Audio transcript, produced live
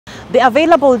The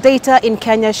available data in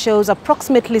Kenya shows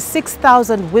approximately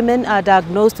 6,000 women are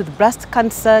diagnosed with breast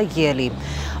cancer yearly.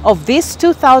 Of these,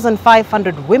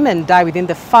 2,500 women die within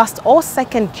the first or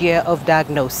second year of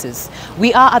diagnosis.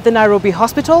 We are at the Nairobi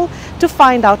hospital to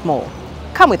find out more.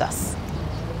 Come with us.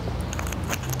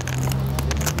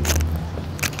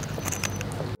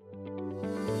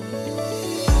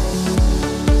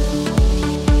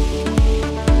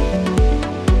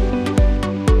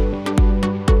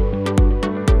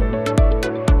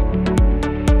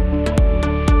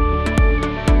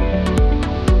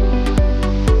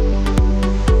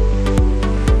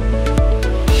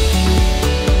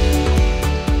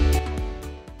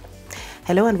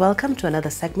 Hello and welcome to another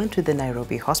segment with the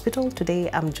Nairobi Hospital. Today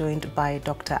I'm joined by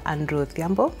Dr. Andrew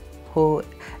Odhiambo, who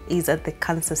is at the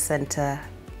Cancer Center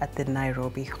at the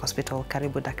Nairobi Hospital.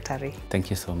 Karibu Daktari. Thank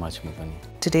you so much, Mugani.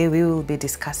 Today we will be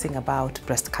discussing about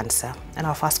breast cancer. And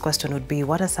our first question would be,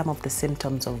 what are some of the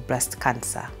symptoms of breast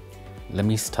cancer? Let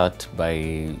me start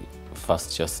by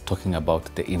first just talking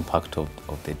about the impact of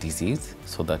the disease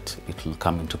so that it will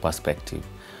come into perspective.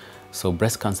 So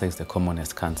breast cancer is the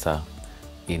commonest cancer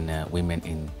in women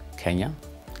in Kenya,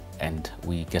 and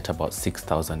we get about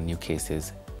 6,000 new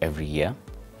cases every year.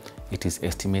 It is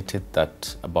estimated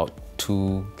that about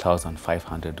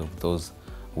 2,500 of those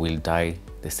will die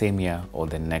the same year or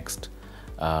the next,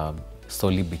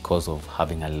 solely because of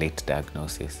having a late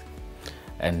diagnosis.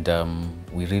 And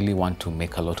we really want to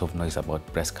make a lot of noise about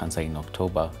breast cancer in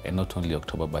October, and not only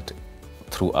October but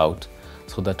throughout,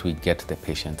 so that we get the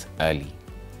patients early.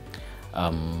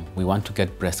 We want to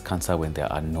get breast cancer when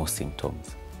there are no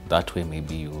symptoms. That way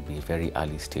maybe you will be very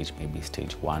early stage, maybe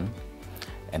stage 1,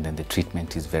 and then the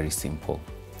treatment is very simple.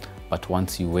 But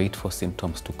once you wait for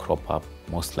symptoms to crop up,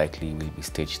 most likely you will be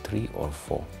stage 3 or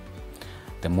 4.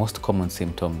 The most common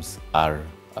symptoms are,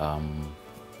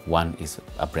 one is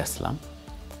a breast lump,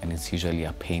 and it's usually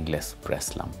a painless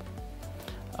breast lump.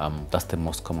 That's the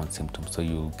most common symptom. So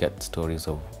you get stories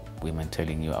of women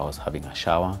telling you, I was having a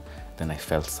shower, then I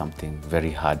felt something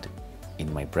very hard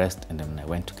in my breast, and then when I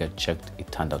went to get checked,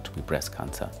 it turned out to be breast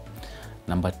cancer.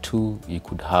 Number 2, you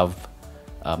could have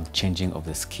changing of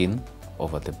the skin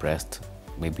over the breast,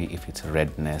 maybe if it's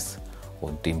redness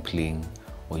or dimpling,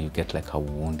 or you get like a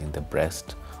wound in the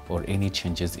breast, or any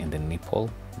changes in the nipple.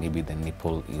 Maybe the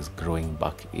nipple is growing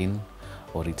back in,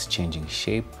 or it's changing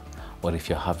shape, or if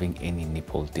you're having any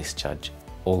nipple discharge.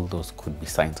 All those could be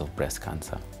signs of breast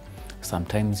cancer.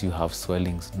 Sometimes you have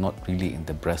swellings, not really in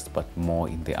the breast, but more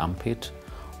in the armpit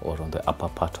or on the upper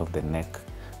part of the neck.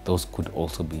 Those could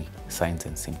also be signs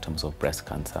and symptoms of breast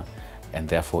cancer. And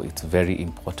therefore, it's very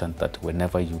important that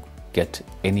whenever you get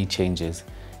any changes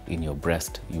in your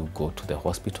breast, you go to the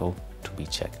hospital to be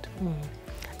checked.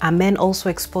 Are men also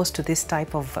exposed to this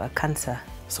type of cancer?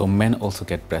 So men also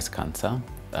get breast cancer.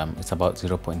 It's about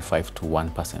 0.5 to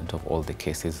 1% of all the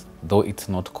cases. Though it's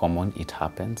not common, it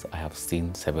happens. I have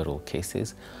seen several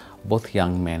cases, both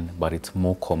young men, but it's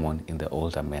more common in the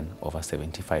older men over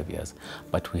 75 years.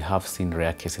 But we have seen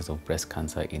rare cases of breast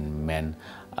cancer in men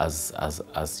as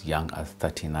young as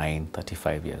 39,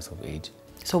 35 years of age.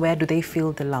 So where do they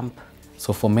feel the lump?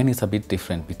 So for men, it's a bit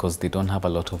different because they don't have a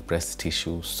lot of breast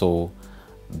tissue. So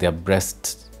their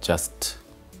breast just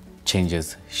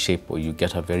changes shape, or you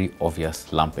get a very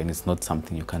obvious lump, and it's not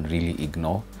something you can really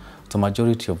ignore. So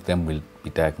majority of them will be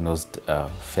diagnosed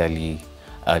fairly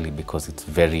early because it's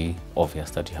very obvious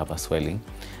that you have a swelling.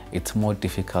 It's more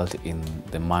difficult in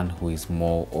the man who is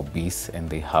more obese and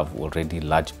they have already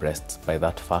large breasts by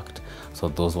that fact. So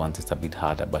those ones it's a bit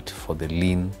harder, but for the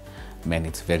lean men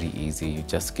it's very easy. You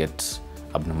just get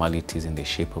abnormalities in the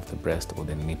shape of the breast or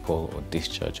the nipple, or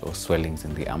discharge or swellings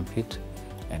in the armpit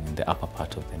and in the upper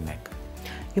part of the neck.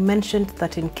 You mentioned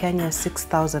that in Kenya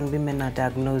 6,000 women are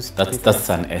diagnosed. That's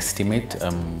an estimate.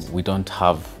 We don't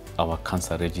have our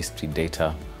cancer registry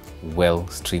data well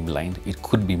streamlined. It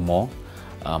could be more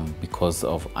because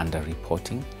of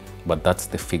underreporting, but that's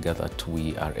the figure that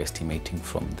we are estimating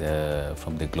from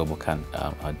the global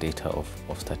data of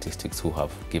statistics, who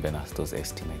have given us those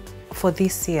estimates. For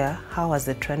this year, how has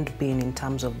the trend been in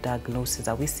terms of diagnosis?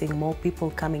 Are we seeing more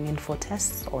people coming in for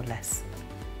tests or less?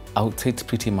 I would say it's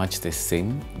pretty much the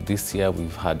same. This year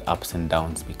we've had ups and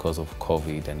downs because of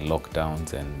COVID and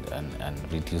lockdowns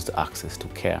and reduced access to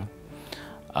care.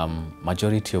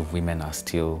 Majority of women are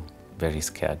still very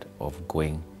scared of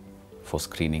going for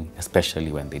screening,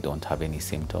 especially when they don't have any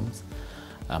symptoms.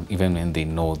 Even when they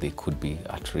know they could be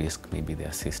at risk, maybe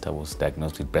their sister was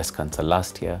diagnosed with breast cancer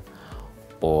last year,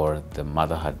 or the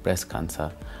mother had breast cancer,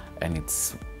 and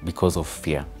it's because of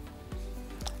fear.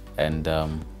 And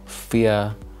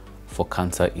fear for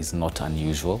cancer is not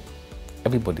unusual.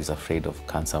 everybody's afraid of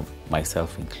cancer,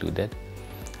 myself included.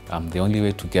 The only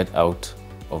way to get out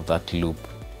of that loop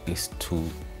is to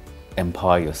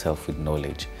empower yourself with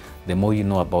knowledge. The more you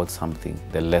know about something,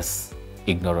 the less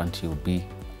ignorant you'll be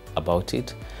about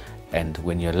it. And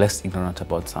when you're less ignorant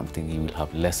about something, you will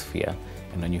have less fear.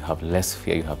 And when you have less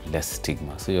fear, you have less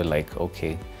stigma. So you're like,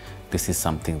 okay, this is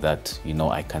something that, you know,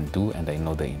 I can do, and I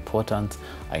know the importance.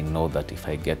 I know that if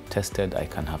I get tested, I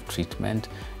can have treatment,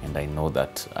 and I know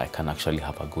that I can actually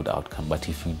have a good outcome. But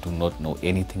if you do not know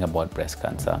anything about breast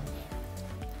cancer,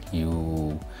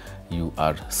 you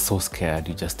are so scared.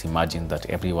 You just imagine that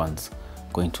everyone's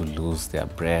going to lose their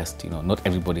breast. You know, not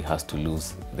everybody has to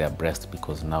lose their breast,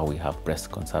 because now we have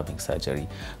breast conserving surgery.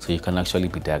 So you can actually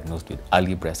be diagnosed with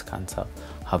early breast cancer,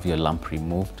 have your lump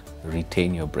removed,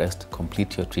 retain your breast,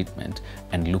 complete your treatment,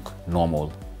 and look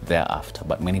normal thereafter.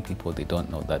 But many people, they don't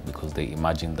know that, because they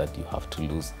imagine that you have to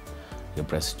lose your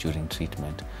breast during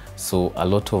treatment. So a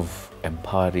lot of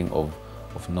empowering of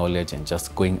knowledge and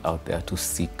just going out there to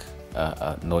seek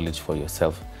knowledge for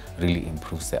yourself really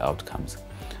improves the outcomes.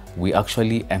 We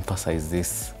actually emphasize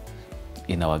this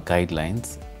in our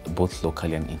guidelines, both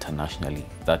locally and internationally,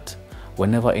 that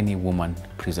whenever any woman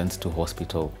presents to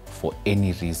hospital for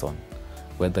any reason,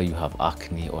 whether you have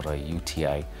acne or a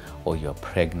UTI, or you're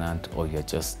pregnant, or you're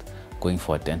just going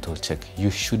for a dental check, you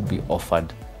should be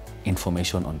offered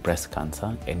information on breast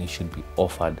cancer, and you should be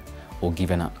offered or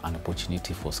given an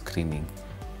opportunity for screening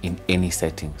in any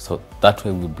setting. So that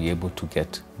way we'll be able to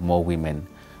get more women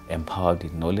empowered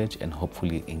with knowledge, and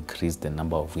hopefully increase the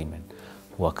number of women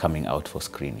who are coming out for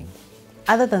screening.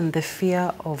 Other than the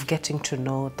fear of getting to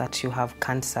know that you have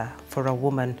cancer for a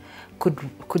woman, could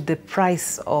the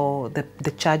price or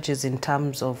the charges in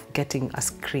terms of getting a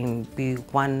screen be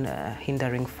one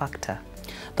hindering factor?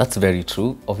 That's very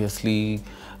true. Obviously,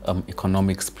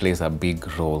 economics plays a big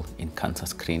role in cancer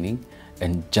screening,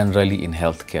 and generally in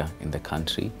healthcare in the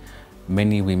country.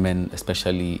 Many women,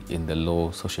 especially in the low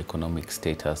socioeconomic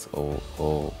status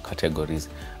or categories,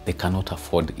 they cannot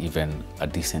afford even a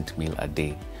decent meal a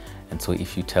day. And so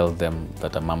if you tell them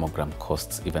that a mammogram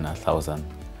costs even 1,000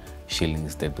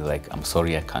 shillings, they'll be like, I'm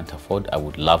sorry, I can't afford. I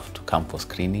would love to come for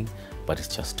screening, but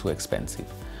it's just too expensive.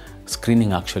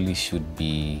 Screening actually should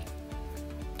be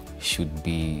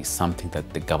something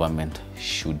that the government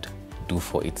should do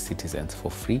for its citizens for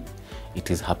free.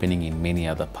 It is happening in many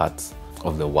other parts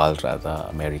of the world, rather,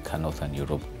 America, Northern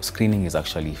Europe. Screening is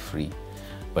actually free.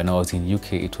 When I was in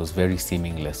UK, it was very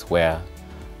seamless, where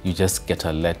you just get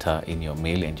a letter in your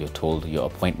mail and you're told your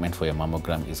appointment for your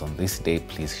mammogram is on this day,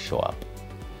 please show up.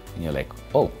 And you're like,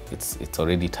 oh, it's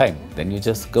already time. Then you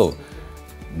just go.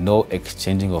 No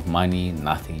exchanging of money,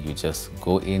 nothing. You just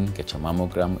go in, get your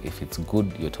mammogram. If it's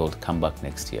good, you're told come back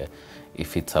next year.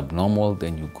 If it's abnormal,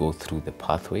 then you go through the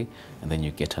pathway, and then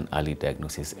you get an early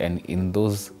diagnosis. And in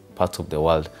those parts of the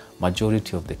world,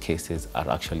 majority of the cases are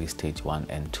actually stage 1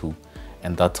 and 2.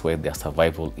 And that's where their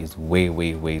survival is way,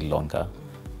 way, way longer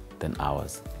than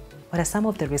ours. What are some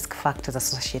of the risk factors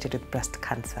associated with breast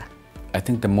cancer? I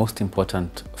think the most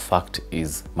important fact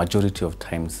is majority of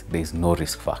times there is no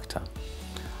risk factor.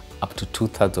 Up to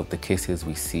 2/3 of the cases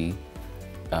we see,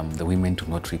 the women do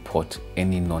not report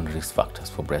any non-risk factors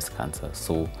for breast cancer.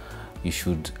 So you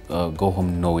should go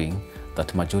home knowing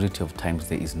that majority of times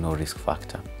there is no risk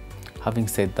factor. Having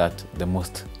said that, the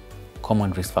most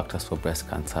common risk factors for breast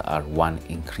cancer are: 1,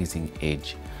 increasing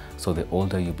age. So the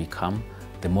older you become,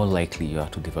 the more likely you are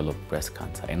to develop breast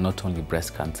cancer. And not only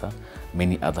breast cancer,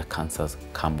 many other cancers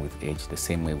come with age, the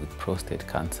same way with prostate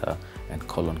cancer and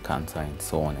colon cancer and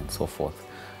so on and so forth.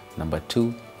 Number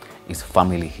 2 is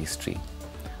family history.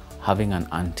 Having an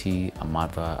auntie, a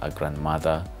mother, a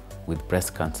grandmother with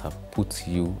breast cancer puts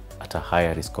you at a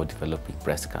higher risk of developing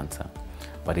breast cancer.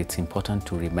 But it's important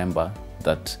to remember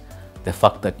that the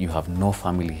fact that you have no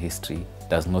family history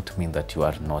does not mean that you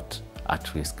are not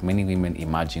at risk. Many women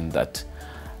imagine that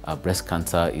breast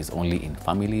cancer is only in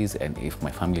families, and if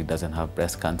my family doesn't have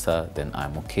breast cancer, then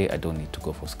I'm okay, I don't need to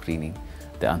go for screening.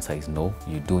 The answer is no,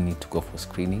 you do need to go for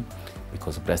screening,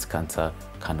 because breast cancer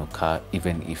can occur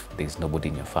even if there's nobody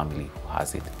in your family who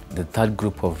has it. The third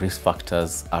group of risk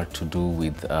factors are to do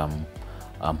with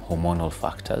hormonal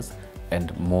factors,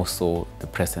 and more so the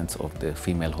presence of the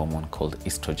female hormone called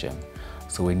estrogen.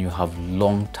 So when you have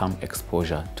long-term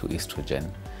exposure to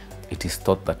estrogen, it is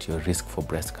thought that your risk for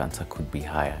breast cancer could be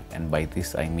higher. And by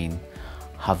this I mean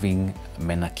having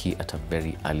menarche at a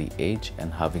very early age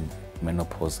and having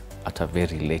menopause at a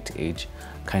very late age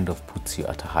kind of puts you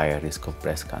at a higher risk of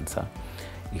breast cancer.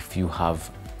 If you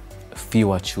have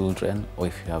fewer children, or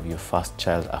if you have your first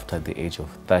child after the age of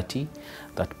 30,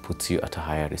 that puts you at a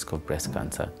higher risk of breast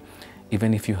cancer.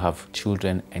 Even if you have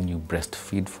children and you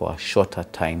breastfeed for a shorter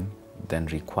time than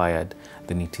required,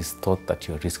 then it is thought that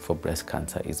your risk for breast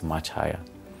cancer is much higher.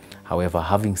 However,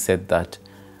 having said that,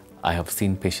 I have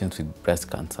seen patients with breast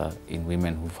cancer in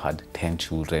women who've had 10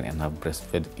 children and have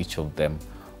breastfed each of them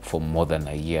for more than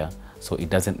a year. So it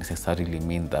doesn't necessarily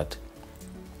mean that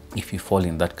if you fall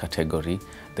in that category,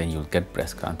 then you'll get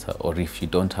breast cancer, or if you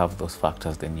don't have those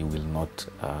factors, then you will not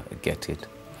get it.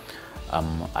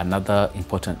 Another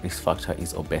important risk factor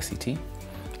is obesity.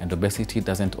 And obesity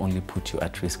doesn't only put you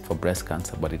at risk for breast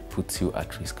cancer, but it puts you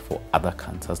at risk for other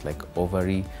cancers like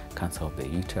ovary, cancer of the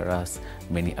uterus,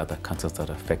 many other cancers that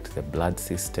affect the blood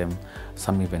system.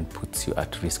 Some even puts you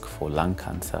at risk for lung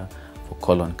cancer, for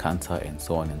colon cancer, and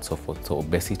so on and so forth. So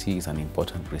obesity is an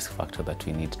important risk factor that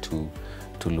we need to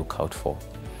look out for.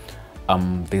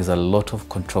 There's a lot of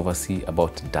controversy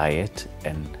about diet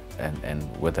and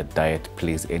whether diet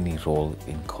plays any role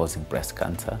in causing breast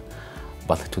cancer.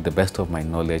 But to the best of my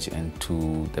knowledge and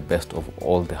to the best of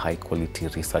all the high quality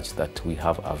research that we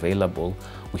have available,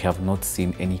 we have not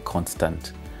seen any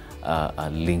constant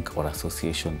link or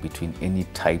association between any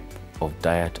type of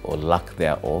diet or lack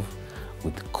thereof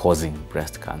with causing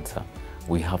breast cancer.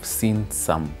 We have seen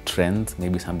some trends.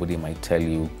 Maybe somebody might tell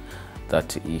you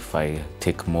that if I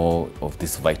take more of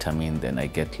this vitamin, then I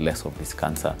get less of this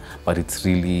cancer, but it's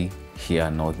really here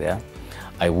nor there.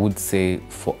 I would say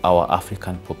for our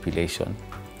African population,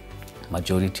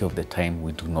 majority of the time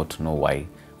we do not know why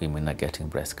women are getting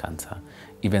breast cancer.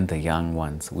 Even the young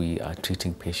ones, we are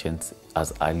treating patients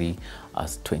as early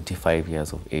as 25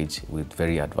 years of age with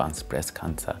very advanced breast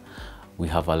cancer. We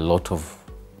have a lot of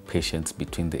patients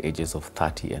between the ages of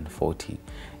 30 and 40.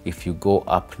 If you go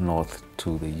up north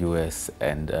to the US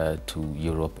and to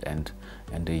Europe and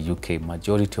the UK,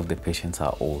 majority of the patients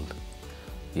are old.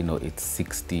 You know, it's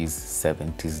 60s,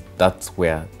 70s. That's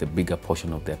where the bigger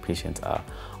portion of their patients are,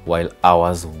 while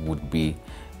ours would be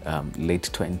late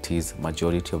 20s,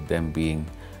 majority of them being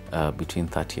between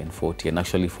 30 and 40. And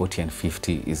actually 40 and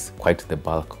 50 is quite the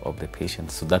bulk of the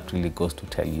patients. So that really goes to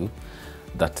tell you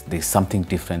that there's something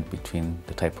different between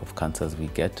the type of cancers we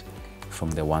get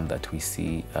from the one that we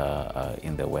see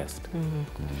in the West.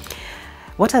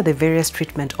 What are the various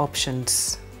treatment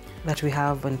options that we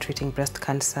have when treating breast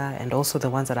cancer, and also the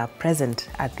ones that are present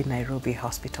at the Nairobi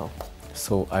Hospital?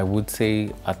 So I would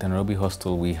say at the Nairobi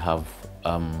Hospital we have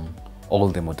all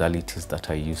the modalities that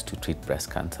are used to treat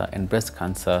breast cancer. And breast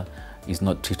cancer is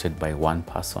not treated by one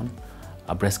person.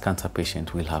 A breast cancer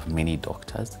patient will have many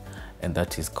doctors, and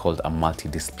that is called a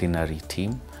multidisciplinary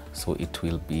team. So it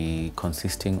will be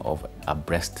consisting of a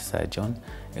breast surgeon,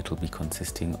 it will be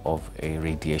consisting of a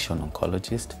radiation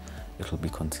oncologist, it will be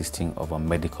consisting of a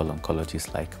medical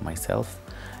oncologist like myself.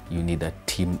 You need a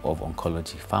team of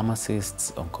oncology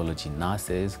pharmacists, oncology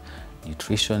nurses,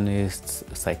 nutritionists,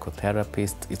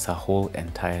 psychotherapists. It's a whole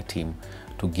entire team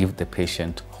to give the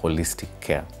patient holistic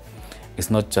care. It's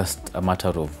not just a matter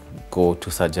of go to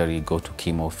surgery, go to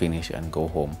chemo, finish and go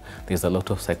home. There's a lot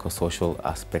of psychosocial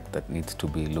aspect that needs to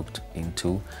be looked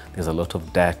into. There's a lot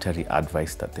of dietary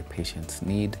advice that the patients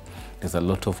need. There's a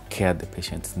lot of care the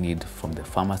patients need from the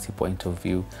pharmacy point of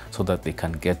view so that they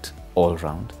can get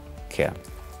all-round care.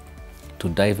 To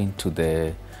dive into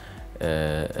the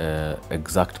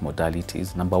exact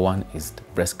modalities, number one is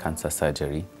breast cancer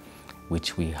surgery,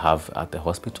 which we have at the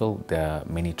hospital. There are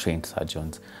many trained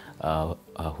surgeons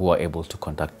who are able to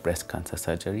conduct breast cancer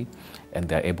surgery, and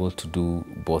they're able to do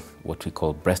both what we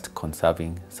call breast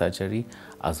conserving surgery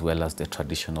as well as the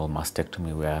traditional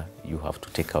mastectomy, where you have to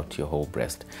take out your whole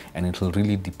breast. And it will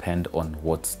really depend on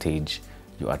what stage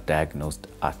you are diagnosed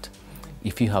at.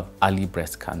 If you have early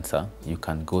breast cancer, you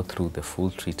can go through the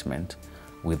full treatment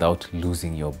without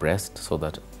losing your breast, so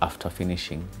that after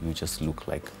finishing you just look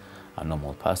like a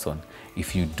normal person.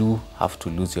 If you do have to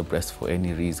lose your breast for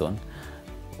any reason,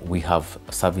 we have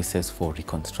services for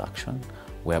reconstruction,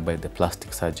 whereby the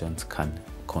plastic surgeons can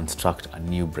construct a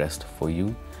new breast for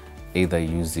you, either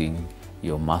using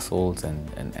your muscles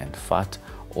and fat,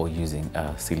 or using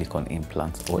silicone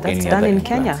implants or any other implants.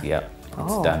 That's done in Kenya? Yeah,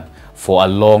 it's done for a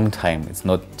long time. It's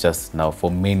not just now, for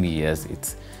many years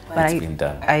it's been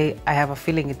done. I have a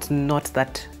feeling it's not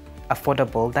that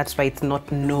affordable. That's why it's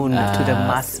not known to the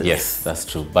masses. Yes, that's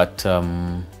true. But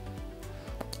I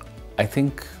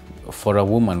think for a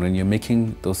woman, when you're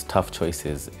making those tough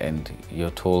choices and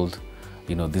you're told,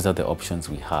 you know, these are the options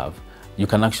we have, you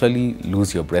can actually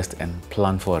lose your breast and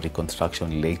plan for a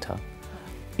reconstruction later,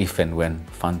 if and when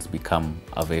funds become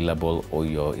available or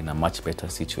you're in a much better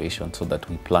situation, so that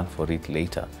we plan for it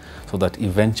later, so that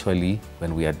eventually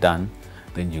when we are done,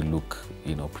 then you look,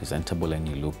 you know, presentable and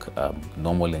you look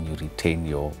normal and you retain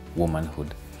your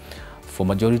womanhood. For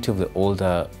majority of the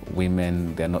older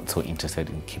women, they're not so interested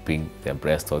in keeping their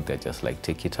breast, or they're just like,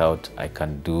 take it out. I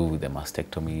can do the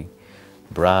mastectomy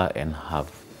bra and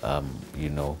have, you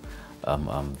know,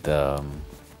 a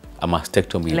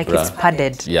mastectomy like bra. It's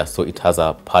padded. Yeah, so it has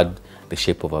a pad the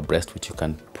shape of a breast which you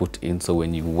can put in. So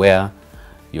when you wear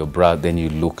your bra, then you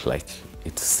look like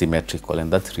it's symmetrical,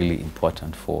 and that's really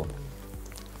important for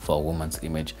a woman's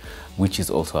image, which is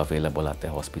also available at the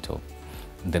hospital.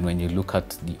 And then when you look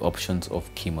at the options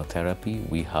of chemotherapy,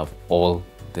 we have all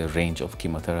the range of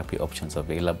chemotherapy options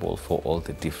available for all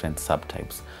the different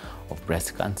subtypes of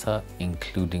breast cancer,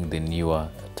 including the newer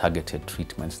targeted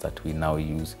treatments that we now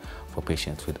use for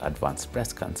patients with advanced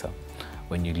breast cancer.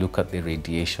 When you look at the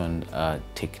radiation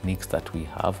techniques that we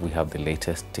have the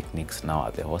latest techniques now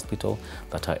at the hospital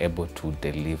that are able to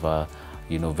deliver,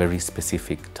 you know, very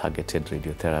specific targeted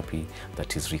radiotherapy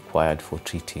that is required for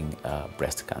treating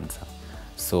breast cancer.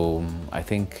 So I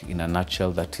think in a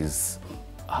nutshell, that is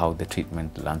how the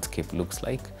treatment landscape looks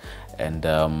like. And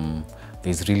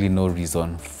there's really no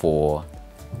reason for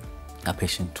a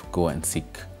patient to go and seek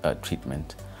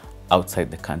treatment outside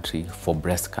the country for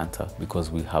breast cancer, because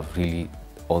we have really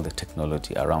all the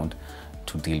technology around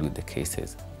to deal with the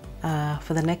cases.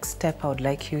 For the next step, I would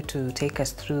like you to take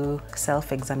us through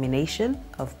self-examination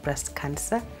of breast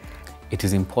cancer. It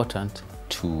is important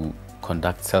to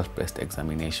conduct self-breast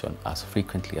examination as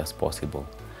frequently as possible.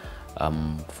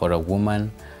 For a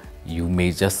woman, you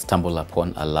may just stumble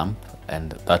upon a lump,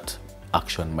 and that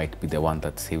action might be the one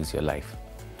that saves your life.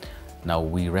 Now,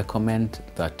 we recommend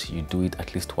that you do it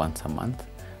at least once a month.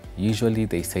 Usually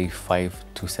they say 5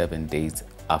 to 7 days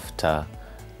after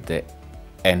the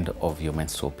end of your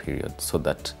menstrual period, so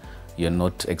that you're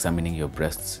not examining your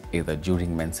breasts either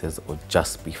during menses or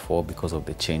just before, because of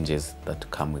the changes that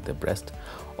come with the breast.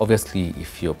 Obviously,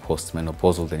 if you're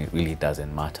postmenopausal, then it really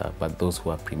doesn't matter. But those who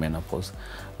are premenopause,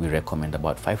 we recommend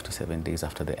about 5 to 7 days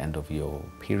after the end of your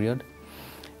period.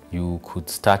 You could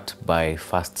start by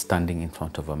first standing in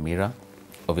front of a mirror.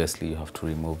 Obviously, you have to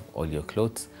remove all your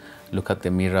clothes. Look at the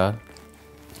mirror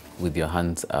with your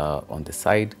hands on the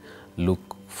side. Look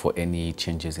for any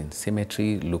changes in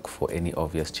symmetry. Look for any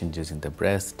obvious changes in the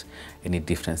breast, any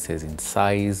differences in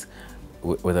size,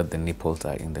 whether the nipples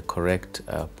are in the correct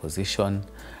position.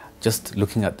 Just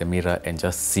looking at the mirror and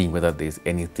just seeing whether there's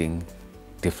anything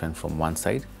different from one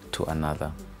side to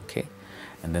another, okay?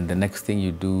 And then the next thing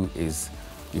you do is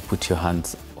you put your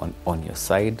hands on your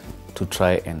side to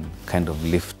try and kind of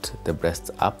lift the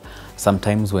breasts up.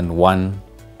 Sometimes when one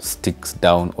sticks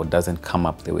down or doesn't come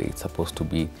up the way it's supposed to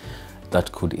be,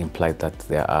 that could imply that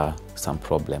there are some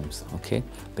problems, okay?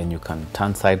 Then you can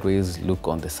turn sideways, look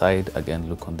on the side, again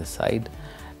look on the side,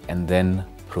 and then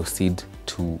proceed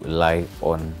to lie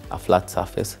on a flat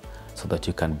surface so that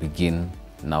you can begin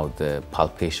now the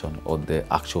palpation or the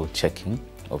actual checking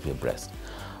of your breast.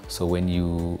 So when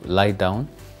you lie down,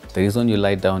 the reason you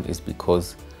lie down is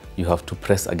because you have to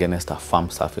press against a firm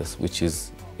surface, which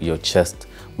is your chest,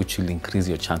 which will increase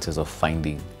your chances of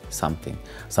finding something.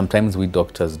 Sometimes we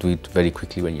doctors do it very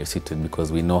quickly when you're seated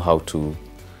because we know how to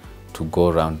go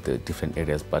around the different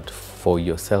areas, but for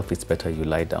yourself it's better you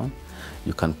lie down.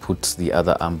 You can put the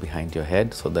other arm behind your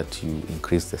head so that you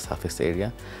increase the surface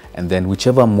area, and then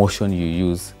whichever motion you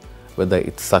use, whether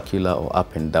it's circular or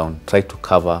up and down, try to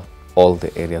cover all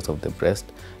the areas of the breast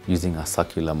using a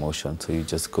circular motion. So you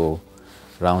just go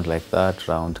round like that,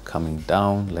 round, coming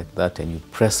down like that, and you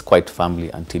press quite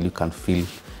firmly until you can feel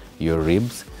your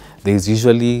ribs. There's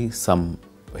usually some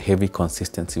heavy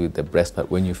consistency with the breast,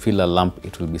 but when you feel a lump,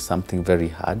 it will be something very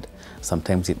hard.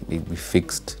 Sometimes it may be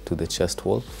fixed to the chest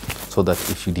wall, so that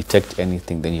if you detect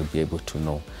anything, then you'll be able to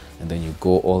know. And then you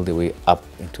go all the way up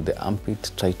into the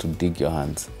armpit, try to dig your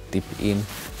hands deep in,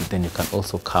 and then you can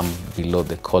also come below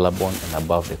the collarbone and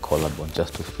above the collarbone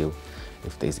just to feel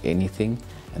if there's anything.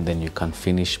 And then you can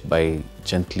finish by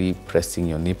gently pressing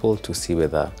your nipple to see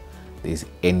whether there's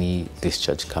any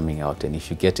discharge coming out. And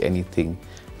if you get anything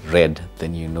red,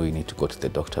 then you know you need to go to the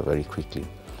doctor very quickly.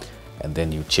 And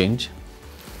then you change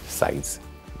sides,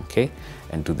 okay?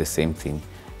 And do the same thing.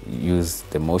 Use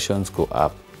the motions, go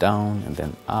up, down, and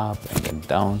then up, and then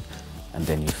down, and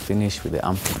then you finish with the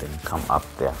armpit, then you come up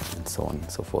there, and so on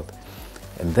and so forth.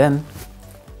 And then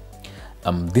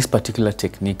this particular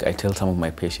technique I tell some of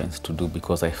my patients to do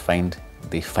because I find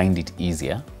they find it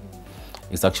easier.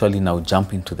 It's actually now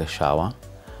jump into the shower,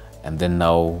 and then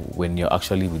now when you're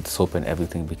actually with soap and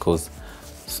everything, because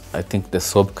I think the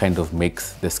soap kind of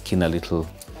makes the skin a little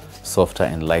softer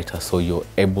and lighter, so you're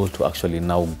able to actually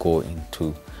now go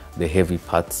into the heavy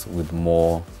parts with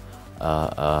more,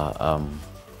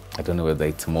 I I don't know whether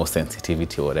it's more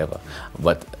sensitivity or whatever,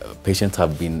 but patients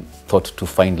have been thought to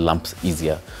find lumps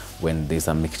easier when there's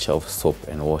a mixture of soap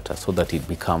and water, so that it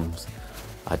becomes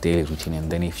a daily routine.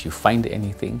 And then if you find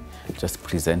anything, just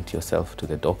present yourself to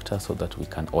the doctor so that we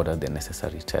can order the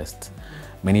necessary tests.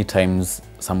 Many times,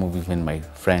 some of even my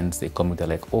friends, they come, they're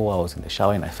like, oh, I was in the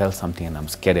shower and I felt something and I'm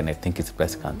scared and I think it's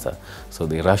breast cancer. So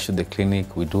they rush to the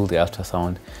clinic, we do the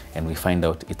ultrasound, and we find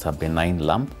out it's a benign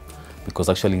lump, because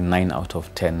actually 9 out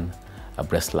of 10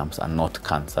 breast lumps are not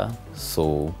cancer.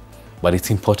 So, but it's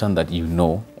important that you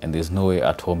know, and there's no way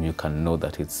at home you can know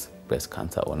that it's breast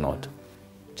cancer or not.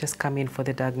 Just come in for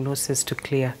the diagnosis to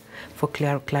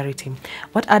clarity.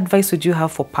 What advice would you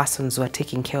have for persons who are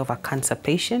taking care of a cancer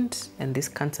patient, and this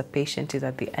cancer patient is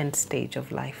at the end stage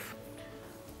of life?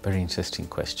 Very interesting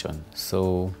question.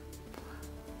 So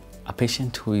a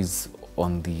patient who is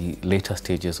on the later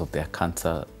stages of their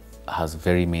cancer has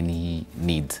very many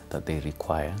needs that they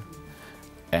require,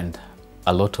 and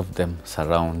a lot of them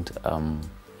surround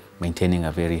maintaining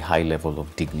a very high level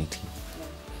of dignity.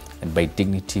 And by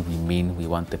dignity, we mean we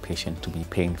want the patient to be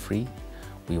pain-free.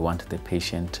 We want the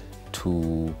patient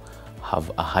to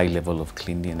have a high level of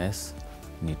cleanliness,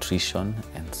 nutrition,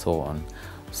 and so on.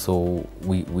 So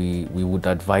we would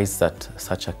advise that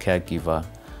such a caregiver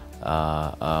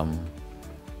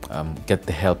get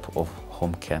the help of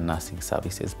home care nursing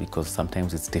services, because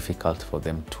sometimes it's difficult for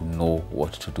them to know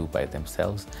what to do by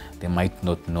themselves. They might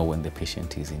not know when the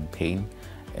patient is in pain,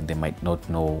 and they might not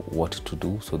know what to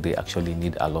do. So they actually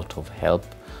need a lot of help,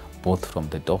 both from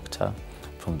the doctor,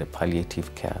 from the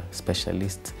palliative care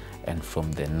specialists, and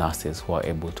from the nurses who are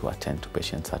able to attend to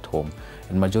patients at home.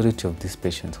 And majority of these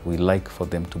patients, we like for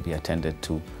them to be attended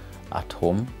to at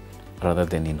home rather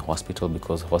than in hospital,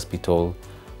 because hospital,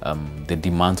 the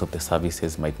demands of the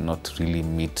services might not really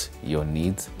meet your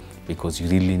needs, because you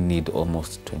really need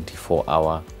almost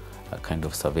 24-hour kind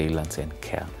of surveillance and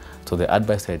care. So the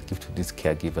advice I'd give to these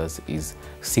caregivers is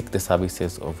seek the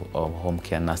services of home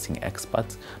care nursing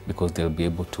experts, because they'll be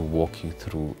able to walk you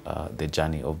through the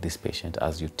journey of this patient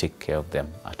as you take care of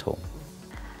them at home.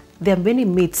 There are many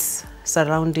myths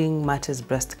surrounding matters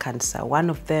breast cancer.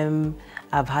 One of them,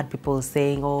 I've had people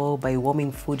saying, oh, by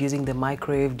warming food using the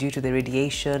microwave due to the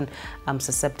radiation, I'm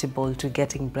susceptible to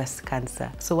getting breast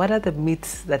cancer. So what are the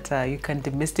myths that you can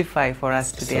demystify for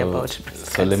us today about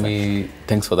breast cancer?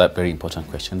 Thanks for that very important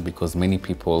question, because many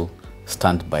people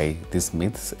stand by these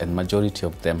myths and majority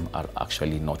of them are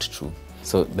actually not true.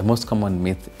 So the most common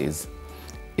myth is,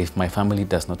 if my family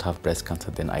does not have breast cancer,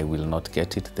 then I will not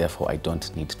get it, therefore I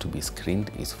don't need to be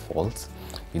screened, is false.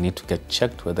 You need to get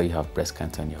checked whether you have breast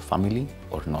cancer in your family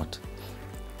or not.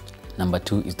 Number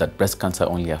two is that breast cancer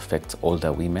only affects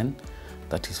older women.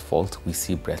 That is false. We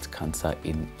see breast cancer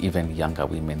in even younger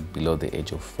women below the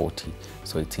age of 40,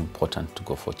 so it's important to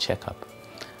go for checkup.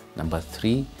 Number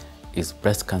three is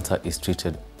breast cancer is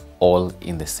treated all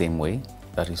in the same way.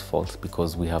 That is false,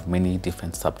 because we have many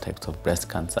different subtypes of breast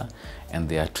cancer and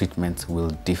their treatments will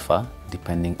differ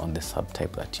depending on the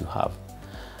subtype that you have.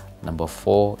 Number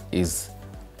four is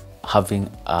having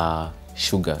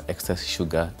excess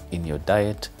sugar in your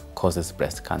diet causes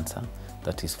breast cancer.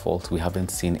 That is false. We haven't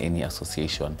seen any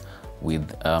association with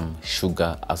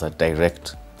sugar as a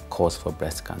direct cause for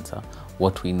breast cancer.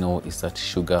 What we know is that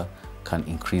sugar can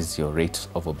increase your rate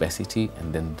of obesity,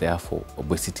 and then therefore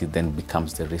obesity then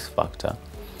becomes the risk factor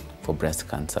for breast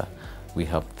cancer. We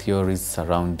have theories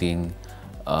surrounding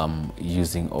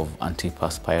using of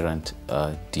antiperspirant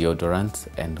deodorants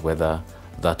and whether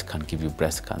that can give you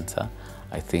breast cancer.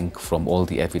 I think from all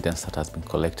the evidence that has been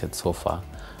collected so far,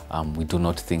 we do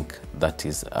not think that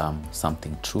is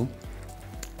something true.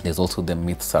 There's also the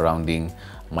myth surrounding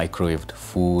microwaved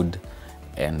food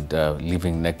and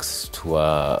living next to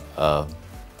a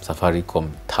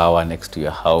Safaricom tower next to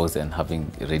your house and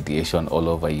having radiation all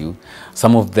over you.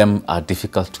 Some of them are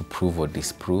difficult to prove or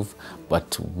disprove,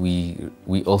 but we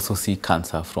also see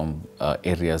cancer from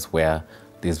areas where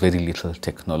there's very little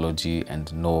technology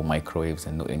and no microwaves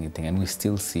and no anything, and we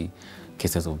still see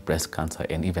cases of breast cancer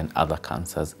and even other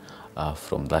cancers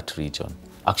from that region.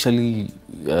 Actually,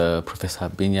 Professor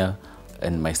Binya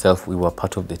and myself, we were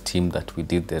part of the team that we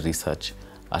did the research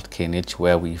at KNH,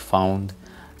 where we found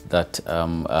that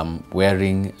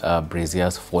wearing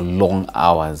braziers for long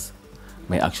hours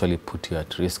may actually put you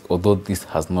at risk. Although this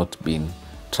has not been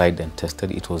tried and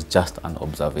tested, it was just an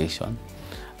observation.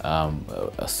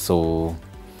 So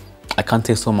I can't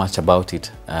say so much about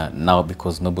it now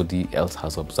because nobody else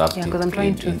has observed it. Because I'm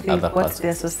trying to think what's the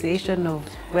association of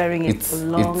wearing it for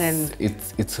long.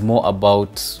 It's more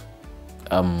about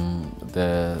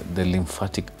the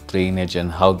lymphatic drainage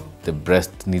and how the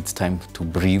breast needs time to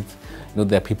breathe. You know,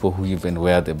 there are people who even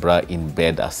wear the bra in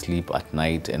bed asleep at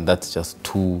night, and that's just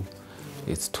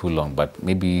it's too long. But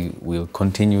maybe we'll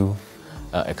continue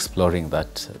exploring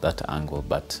that angle.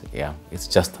 But yeah, it's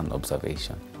just an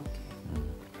observation.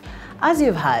 As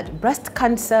you've heard, breast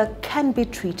cancer can be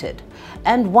treated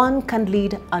and one can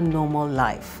lead a normal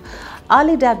life.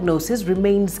 Early diagnosis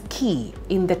remains key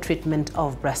in the treatment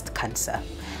of breast cancer.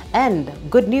 And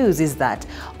good news is that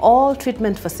all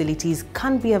treatment facilities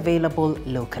can be available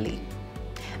locally.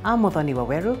 I'm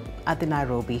Odhiambo at the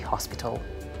Nairobi Hospital.